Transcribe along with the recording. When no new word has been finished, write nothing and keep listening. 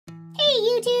Hey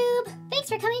YouTube! Thanks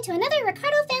for coming to another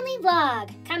Ricardo Family vlog.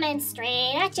 Coming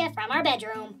straight at you from our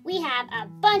bedroom. We have a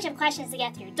bunch of questions to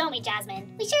get through, don't we,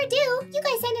 Jasmine? We sure do. You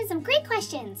guys sent in some great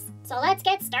questions. So let's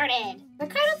get started.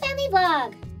 Ricardo Family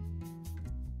vlog.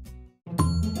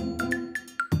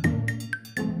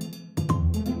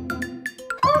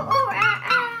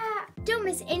 Don't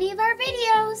miss any of our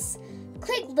videos.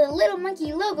 Click the little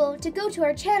monkey logo to go to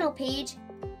our channel page.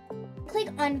 Click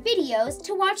on videos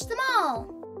to watch them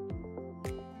all.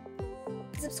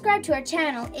 Subscribe to our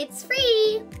channel, it's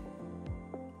free.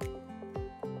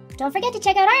 Don't forget to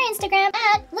check out our Instagram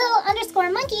at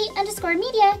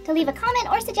little_monkey_media to leave a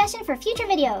comment or suggestion for future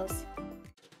videos.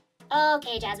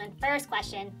 Okay, Jasmine, first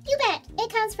question. You bet!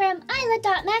 It comes from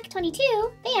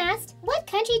Isla.mac22. They asked, what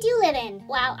country do you live in?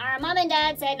 Well, our mom and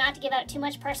dad said not to give out too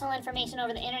much personal information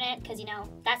over the internet because, you know,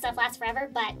 that stuff lasts forever,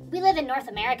 but we live in North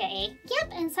America, eh?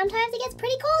 Yep, and sometimes it gets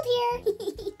pretty cold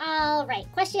here.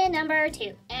 Alright, question number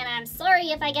 2. And I'm sorry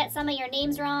if I get some of your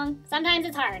names wrong. Sometimes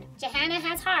it's hard. Johanna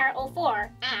Has Har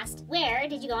 04 asked, where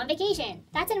did you go on vacation?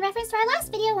 That's in reference to our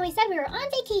last video when we said we were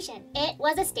on vacation. It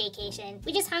was a staycation.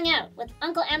 We just hung out with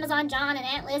Uncle Amazon John and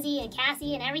Aunt Lizzie and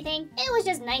Cassie and everything. It was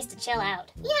just nice to chill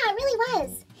out. Yeah, it really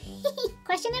was.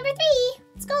 Question number 3.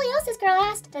 Scoliosis Girl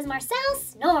asked, does Marcel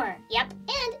snore? Yep.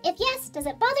 And if yes, does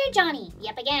it bother Johnny?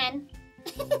 Yep again.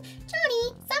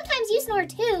 Johnny, sometimes you snore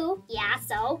too. Yeah,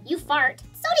 so you fart.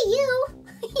 So do you.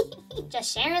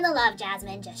 Just sharing the love,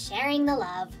 Jasmine. Just sharing the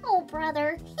love. Oh,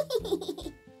 brother.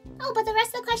 Oh, but the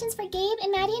rest of the questions for Gabe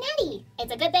and Maddie and Eddie.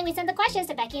 It's a good thing we sent the questions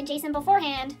to Becky and Jason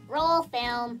beforehand. Roll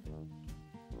film.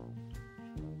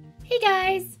 Hey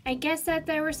guys, I guess that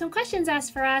there were some questions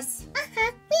asked for us.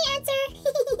 We answer.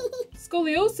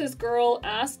 Scoliosis Girl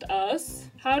asked us,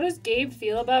 how does Gabe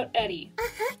feel about Eddie?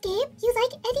 Gabe, you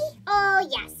like Eddie? Oh,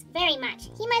 yes, very much.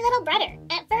 He my little brother.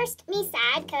 At first, me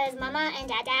sad because Mama and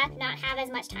Dada not have as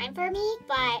much time for me,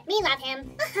 but me love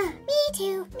him. Me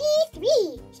too. Me 3.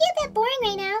 He a bit boring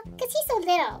right now because he's so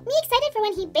little. Me excited for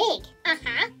when he big.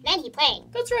 Then he play.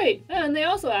 That's right. And they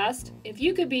also asked, if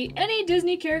you could be any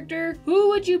Disney character, who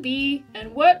would you be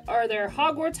and what are their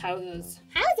Hogwarts houses?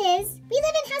 Houses? We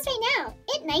live in house right now.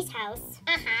 It nice house.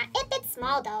 It bit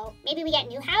small though. Maybe we get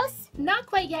new house? Not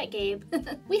quite yet, Gabe.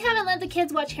 We haven't let the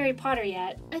kids watch Harry Potter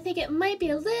yet. I think it might be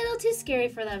a little too scary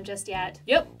for them just yet.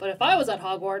 Yep, but if I was at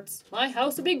Hogwarts, my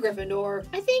house would be Gryffindor.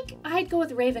 I think I'd go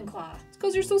with Ravenclaw. It's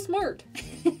because you're so smart.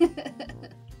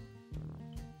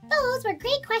 Those were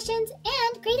great questions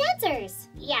and great answers.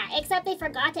 Yeah, except they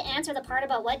forgot to answer the part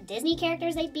about what Disney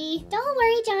characters they'd be. Don't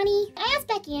worry, Johnny. I asked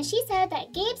Becky and she said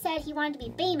that Gabe said he wanted to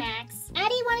be Baymax,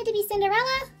 Addie wanted to be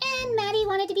Cinderella, and Maddie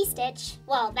wanted to be Stitch.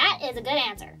 Well, that is a good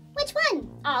answer. Which one?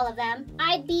 All of them.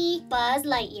 I'd be Buzz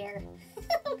Lightyear.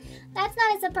 That's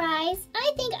not a surprise.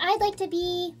 I think I'd like to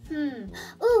be, ooh,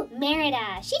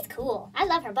 Merida. She's cool. I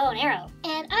love her bow and arrow.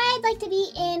 And I'd like to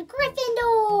be in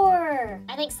Gryffindor.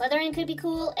 I think Slytherin could be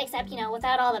cool, except, you know,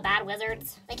 without all the bad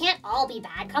wizards. They can't all be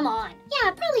bad, come on.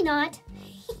 Yeah, probably not.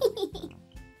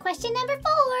 Question number 4.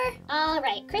 All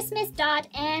right,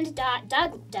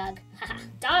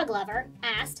 Dog Lover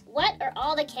asked, what are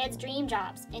all the kids' dream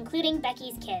jobs, including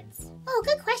Becky's kids? Oh,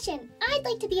 good question. I'd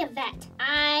like to be a vet.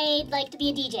 I'd like to be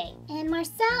a DJ. And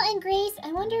Marcel and Grace,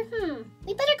 I wonder,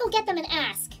 we better go get them and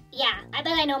ask. Yeah, I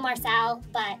bet I know Marcel,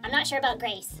 but I'm not sure about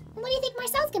Grace. And what do you think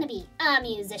Marcel's gonna be? A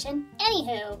musician.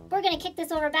 Anywho, we're gonna kick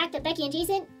this over back to Becky and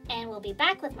Jason, and we'll be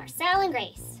back with Marcel and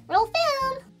Grace. Roll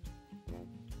film!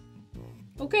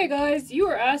 Okay guys, you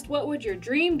were asked what would your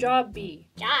dream job be?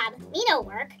 Job? Me no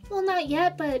work. Well, not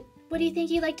yet, but what do you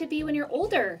think you'd like to be when you're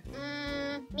older?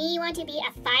 Me want to be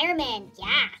a fireman.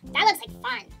 Yeah, that looks like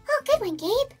fun. Oh, good one,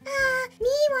 Gabe.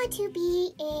 Me want to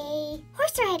be a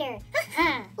horse rider.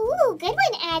 Ooh, good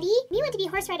one, Addie. Me want to be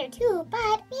horse rider too,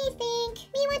 but me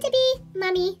want to be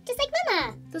Mummy, just like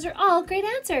Mama. Those are all great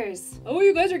answers. Oh,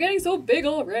 you guys are getting so big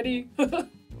already.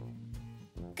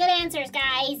 Good answers,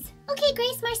 guys. Okay,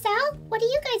 Grace, Marcel, what do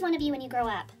you guys want to be when you grow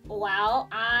up? Well,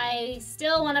 I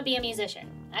still want to be a musician.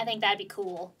 I think that'd be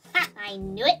cool. Ha, I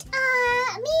knew it.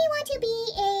 Me want to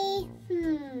be a,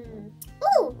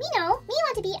 Ooh, me know. Me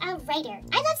want to be a writer.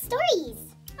 I love stories.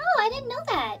 Oh, I didn't know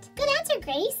that. Good answer,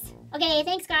 Grace. Okay,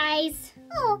 thanks, guys.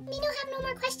 Oh, me no have no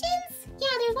more questions?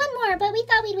 Yeah, there's one more, but we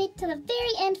thought we'd wait till the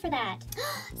very end for that.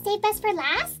 Save best for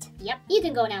last? Yep, you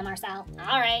can go now, Marcel.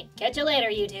 All right, catch you later,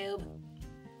 YouTube.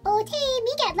 Okay,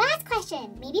 me get last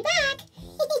question. Maybe back.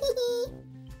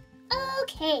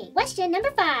 Okay, question number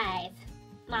 5.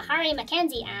 Mahari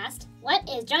Mackenzie asked, what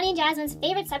is Johnny and Jasmine's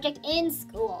favorite subject in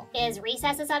school? Is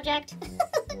recess a subject?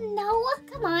 No,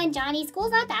 come on, Johnny,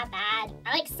 school's not that bad.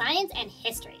 I like science and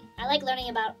history. I like learning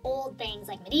about old things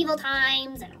like medieval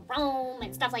times and Rome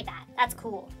and stuff like that. That's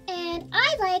cool. And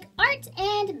I like art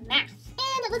and math.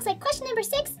 And it looks like question number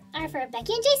 6 are for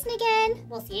Becky and Jason again.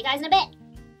 We'll see you guys in a bit.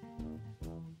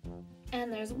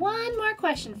 And there's one more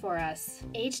question for us.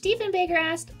 H. Diefenbaker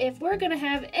asked if we're gonna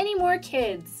have any more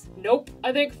kids. Nope,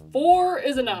 I think 4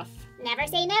 is enough. Never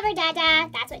say never, Dada.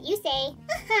 That's what you say.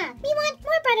 We want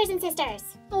more brothers and sisters.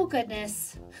 Oh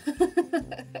goodness.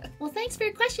 Well, thanks for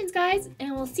your questions, guys,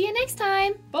 and we'll see you next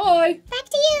time. Bye. Back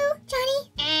to you,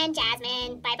 Johnny and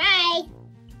Jasmine. Bye-bye.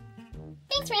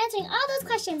 Thanks for answering all those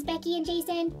questions, Becky and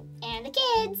Jason. And the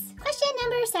kids. Question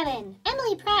number 7.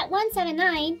 Emily Pratt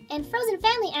 179 and Frozen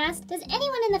Family asked, does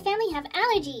anyone in the family have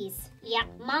allergies?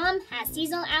 Yep, Mom has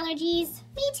seasonal allergies.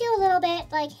 Me too, a little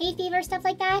bit, like hay fever, stuff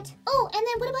like that. Oh, and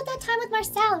then what about that time with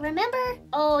Marcel, remember?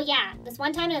 Oh yeah, this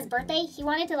one time on his birthday, he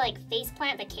wanted to like face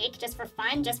plant the cake just for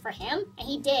fun, just for him, and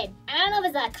he did. I don't know if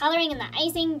it's the coloring and the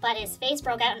icing, but his face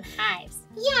broke out in hives.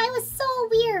 Yeah, it was so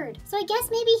weird. So I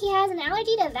guess maybe he has an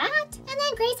allergy to that? And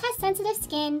then Grace has sensitive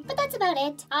skin, but that's about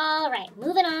it. Alright,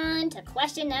 moving on to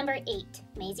question number 8.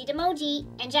 Maisie Demoji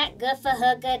and Jack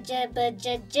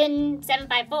Guffahugajabajajin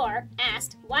 754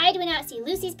 asked, why do we not see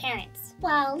Lucy's parents?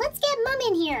 Well, let's get Mom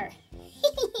in here.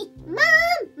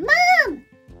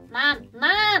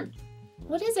 Mom!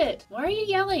 What is it? Why are you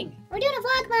yelling? We're doing a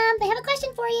vlog, Mom. They have a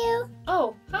question for you.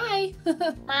 Oh, hi.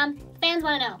 Mom, fans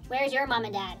want to know, where's your mom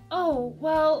and dad? Oh,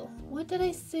 well, what did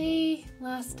I say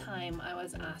last time I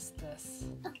was asked this?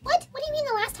 What? What do you mean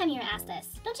the last time you were asked this?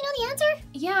 Don't you know the answer?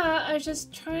 Yeah, I was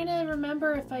just trying to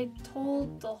remember if I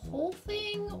told the whole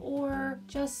thing or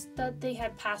just that they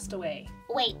had passed away.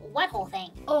 Wait, what whole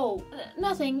thing? Oh,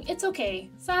 nothing. It's okay.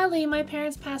 Sadly, my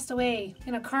parents passed away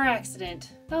in a car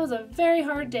accident. That was a very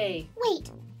hard day.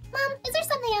 Wait, Mom, is there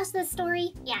something else to this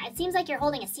story? Yeah, it seems like you're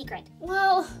holding a secret.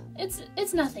 Well,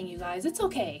 it's nothing, you guys. It's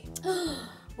okay.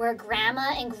 Were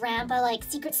Grandma and Grandpa like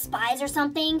secret spies or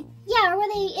something? Yeah, or were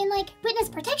they in like witness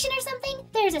protection or something?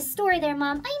 There's a story there,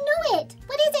 Mom. I know it.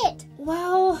 What is it?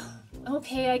 Well,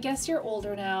 okay, I guess you're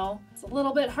older now. It's a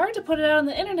little bit hard to put it out on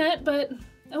the internet, but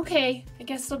okay. I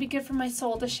guess it'll be good for my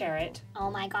soul to share it.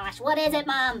 Oh my gosh, what is it,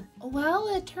 Mom? Well,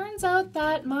 it turns out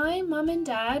that my mom and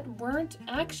dad weren't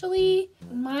actually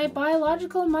my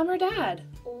biological mom or dad.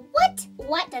 What?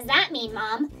 What does that mean,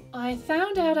 Mom? I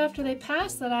found out after they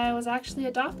passed that I was actually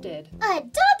adopted.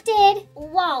 Adopted?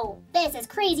 Whoa, this is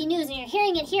crazy news and you're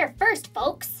hearing it here first,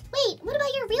 folks. Wait, what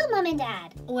about your real mom and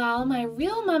dad? Well, my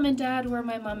real mom and dad were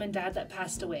my mom and dad that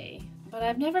passed away. But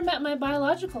I've never met my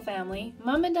biological family.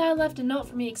 Mom and Dad left a note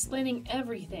for me explaining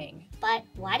everything. But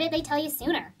why did they tell you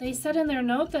sooner? They said in their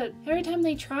note that every time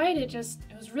they tried, it was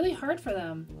really hard for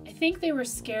them. I think they were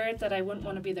scared that I wouldn't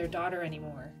want to be their daughter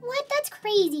anymore. What? That's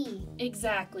crazy.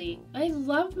 Exactly. I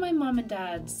loved my mom and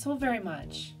dad so very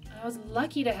much. I was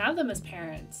lucky to have them as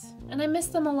parents, and I miss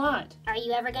them a lot. Are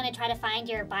you ever going to try to find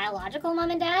your biological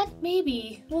mom and dad?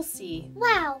 Maybe. We'll see.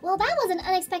 Wow, well that was an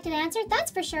unexpected answer,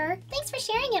 that's for sure. Thanks for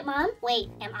sharing it, Mom.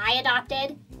 Wait, am I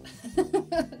adopted?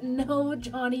 No,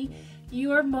 Johnny,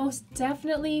 you are most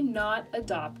definitely not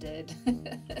adopted.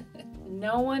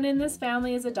 No one in this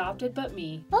family is adopted but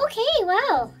me. Okay,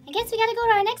 well, I guess we gotta go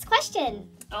to our next question.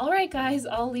 All right, guys,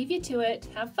 I'll leave you to it.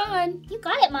 Have fun. You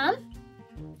got it, Mom.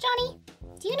 Johnny,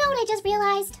 do you know what I just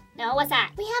realized? No, what's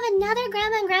that? We have another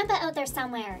Grandma and Grandpa out there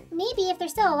somewhere. Maybe if they're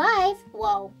still alive.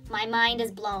 Whoa, my mind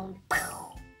is blown.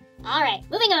 All right,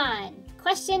 moving on.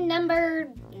 Question number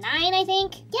 9, I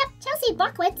think. Yep, Chelsea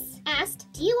Buckwitz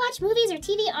asked, do you watch movies or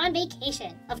TV on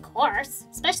vacation? Of course,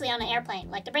 especially on an airplane.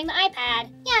 Like to bring the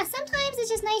iPad. Yeah, sometimes it's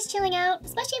just nice chilling out,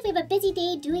 especially if we have a busy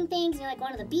day doing things, you know, like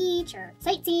going to the beach or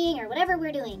sightseeing or whatever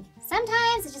we're doing.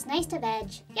 Sometimes it's just nice to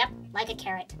veg. Yep, like a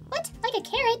carrot. What? Like a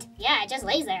carrot? Yeah, it just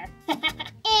lays there.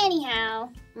 Anyhow,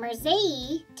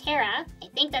 Merzei Tara, I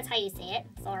think that's how you say it,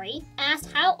 sorry,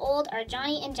 asked how old are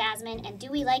Johnny and Jasmine and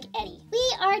do we like Eddie?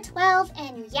 We are 12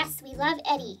 and yes, we love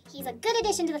Eddie. He's a good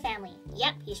addition to the family.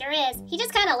 Yep, he sure is. He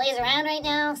just kind of lays around right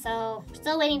now, so we're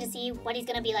still waiting to see what he's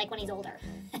gonna be like when he's older.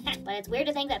 But it's weird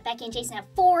to think that Becky and Jason have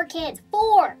 4 kids.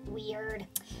 4! Weird.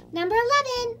 Number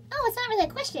 11. Oh, it's not really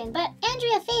a question, but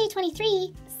Andrea Faye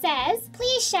 23 says,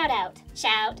 please shout out.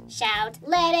 Shout, shout,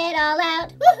 let it all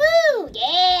out. Woohoo!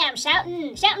 Yeah, I'm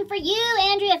shouting. Shouting for you,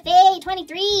 Andrea Faye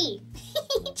 23.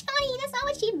 Johnny, that's not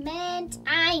what she meant.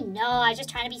 I know, I was just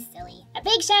trying to be silly. A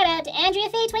big shout out to Andrea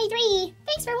Faye 23.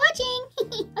 Thanks for watching.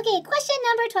 Okay, question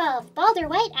number 12. Balder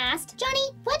White asked,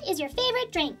 Johnny, what is your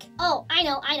favorite drink? Oh, I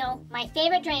know. My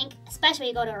favorite drink, especially when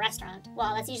you go to a restaurant.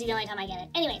 Well, that's usually the only time I get it.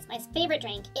 Anyways, my favorite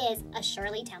drink is a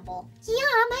Shirley Temple. Yum,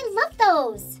 I love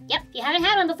those. Yep, if you haven't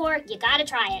had one before, you gotta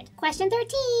try it. Question Question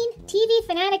 13. TV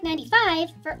Fanatic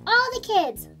 95. For all the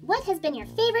kids, what has been your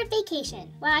favorite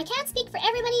vacation? Well, I can't speak for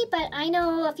everybody, but I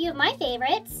know a few of my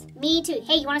favorites. Me too.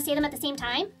 Hey, you want to say them at the same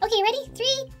time? Okay, ready?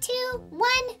 3, 2,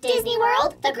 1. Disney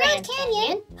World, the Grand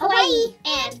Canyon, Hawaii,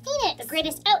 and Phoenix, the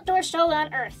greatest outdoor show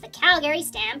on earth, the Calgary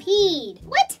Stampede.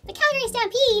 What? The Calgary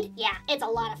Stampede? Yeah, it's a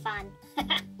lot of fun.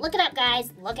 Look it up,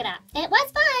 guys. Look it up. It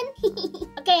was fun.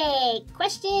 Okay,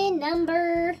 question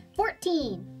number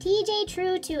 14. TJ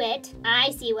True to It. I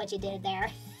see what you did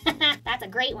there. That's a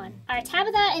great one. Are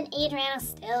Tabitha and Adriana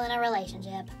still in a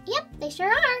relationship? Yep, they sure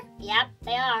are. Yep,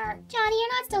 they are. Johnny,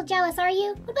 you're not still jealous, are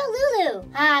you? What about Lulu?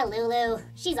 Ah, Lulu.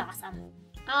 She's awesome.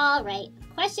 All right.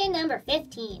 Question number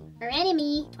 15. Her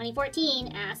enemy,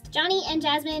 2014, asked, Johnny and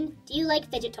Jasmine, do you like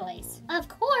fidget toys? Of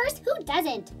course, who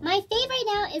doesn't? My favorite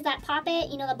now is that Pop It,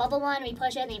 you know, the bubble one where you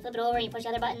push it and you flip it over and you push the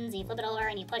other buttons and you flip it over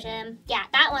and you push them. Yeah,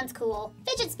 that one's cool.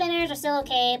 Fidget spinners are still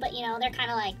okay, but you know, they're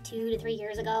kind of like 2 to 3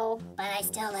 years ago. But I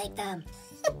still like them.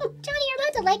 Johnny, you're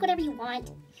allowed to like whatever you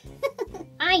want.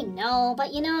 I know,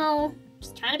 but you know,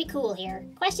 just trying to be cool here.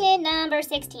 Question number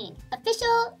 16.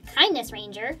 Official Kindness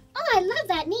Ranger. Oh, I love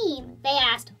that name. They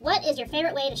asked, what is your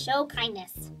favorite way to show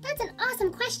kindness? That's an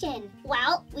awesome question.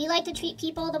 Well, we like to treat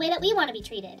people the way that we want to be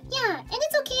treated. Yeah, and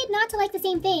it's okay not to like the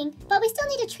same thing, but we still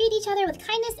need to treat each other with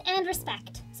kindness and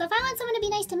respect. So if I want someone to be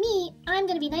nice to me, I'm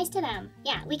going to be nice to them.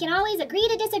 Yeah, we can always agree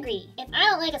to disagree. If I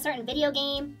don't like a certain video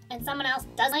game and someone else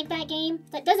does like that game,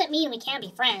 that doesn't mean we can't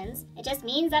be friends. It just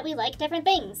means that we like different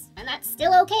things, and that's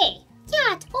still okay.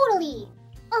 Yeah, totally.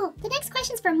 Oh, the next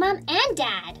question's for Mom and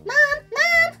Dad. Mom!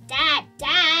 Dad!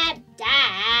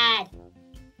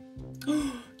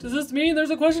 Does this mean there's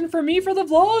a question for me for the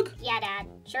vlog? Yeah, Dad.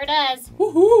 Sure does.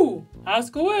 Woohoo!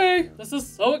 Ask away! This is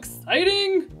so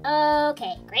exciting!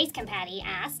 Okay, Grace Compatti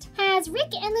asked, has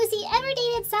Rick and Lucy ever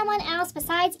dated someone else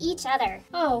besides each other?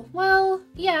 Oh, well,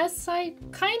 yes, I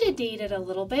kind of dated a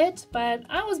little bit, but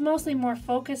I was mostly more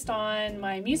focused on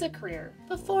my music career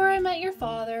before I met your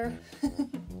father.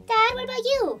 Dad, what about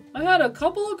you? I had a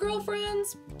couple of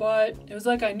girlfriends, but it was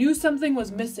like I knew something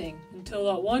was missing. Until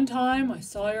that one time I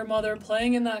saw your mother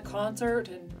playing in that concert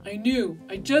and I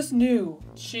just knew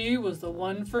she was the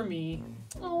one for me.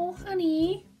 Oh,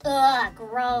 honey. Ugh,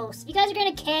 gross. If you guys are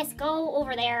gonna kiss, go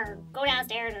over there, go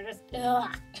downstairs, or just, ugh.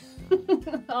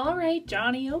 All right,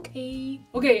 Johnny, okay.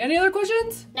 Okay, any other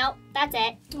questions? Nope, that's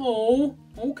it. Oh,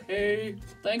 okay.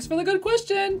 Thanks for the good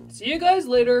question. See you guys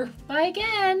later. Bye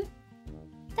again.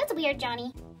 That's weird,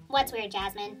 Johnny. What's weird,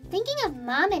 Jasmine? Thinking of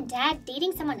Mom and Dad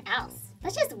dating someone else.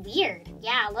 That's just weird.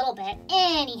 Yeah, a little bit.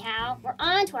 Anyhow, we're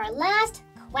on to our last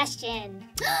question.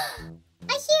 I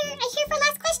hear for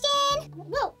last question.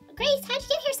 Whoa, Grace, how'd you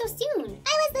get here so soon?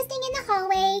 I was listening in the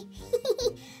hallway.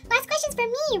 Last question's for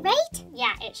me, right?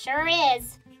 Yeah, it sure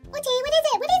is. Okay, what is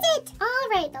it? All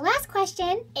right, the last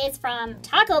question is from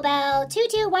Taco Bell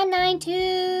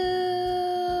 22192.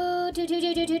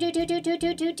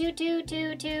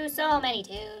 So many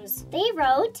twos. They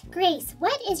wrote, Grace,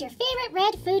 what is your favorite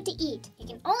red food to eat? You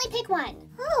can only pick one.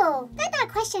 Oh, that's not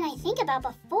a question I think about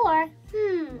before.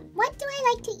 What do I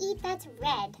like to eat that's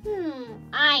red?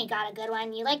 I got a good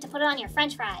one. You like to put it on your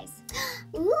French fries.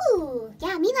 Ooh,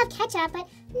 yeah, me love ketchup, but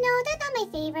no, that's not my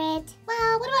favorite.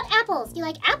 Well, what about apples? You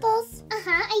like apples?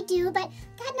 I do, but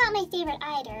that's not my favorite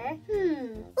either.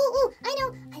 Ooh, I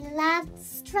know. I love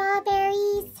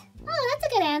strawberries. Oh, that's a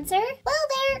good answer. Well,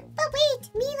 but wait,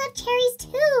 me love cherries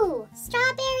too.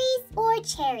 Strawberries or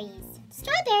cherries?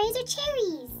 Strawberries or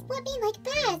cherries? What do you like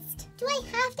best? Do I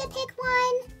have to pick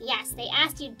one? Yes, they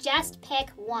asked you just pick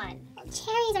one. Well,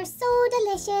 cherries are so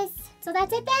delicious. So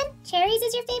that's it then? Cherries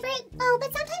is your favorite? Oh,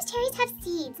 but sometimes cherries have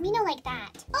seeds. We don't like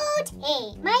that.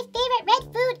 Okay, my favorite red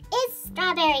food is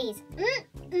strawberries.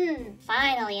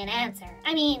 Finally an answer.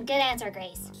 I mean, good answer,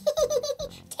 Grace.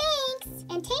 Thanks.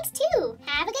 And thanks too.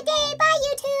 Have a good day. Bye,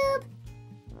 YouTube.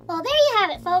 Well, there you have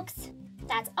it, folks.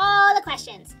 That's all the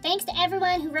questions. Thanks to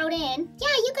everyone who wrote in. Yeah,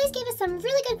 you guys gave us some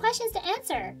really good questions to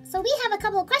answer. So we have a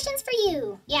couple of questions for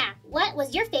you. Yeah, what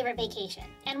was your favorite vacation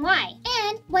and why?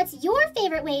 And what's your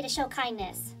favorite way to show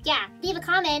kindness? Yeah, leave a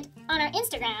comment on our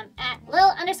Instagram at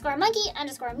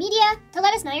lil_monkey_media to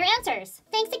let us know your answers.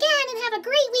 Thanks again and have a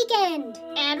great weekend.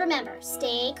 And remember,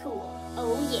 stay cool.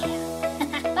 Oh yeah.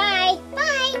 Bye.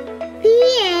 Bye.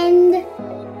 The end.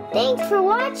 Thanks for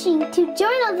watching. To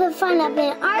join all the fun up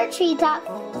in our treetop,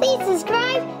 please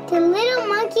subscribe to Little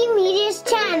Monkey Media's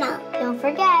channel. Don't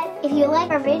forget, if you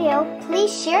like our video,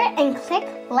 please share it and click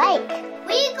like.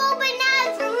 We go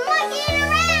bananas for monkeying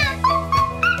around!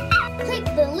 Click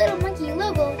the Little Monkey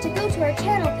logo to go to our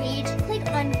channel page. Click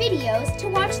on videos to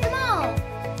watch them all.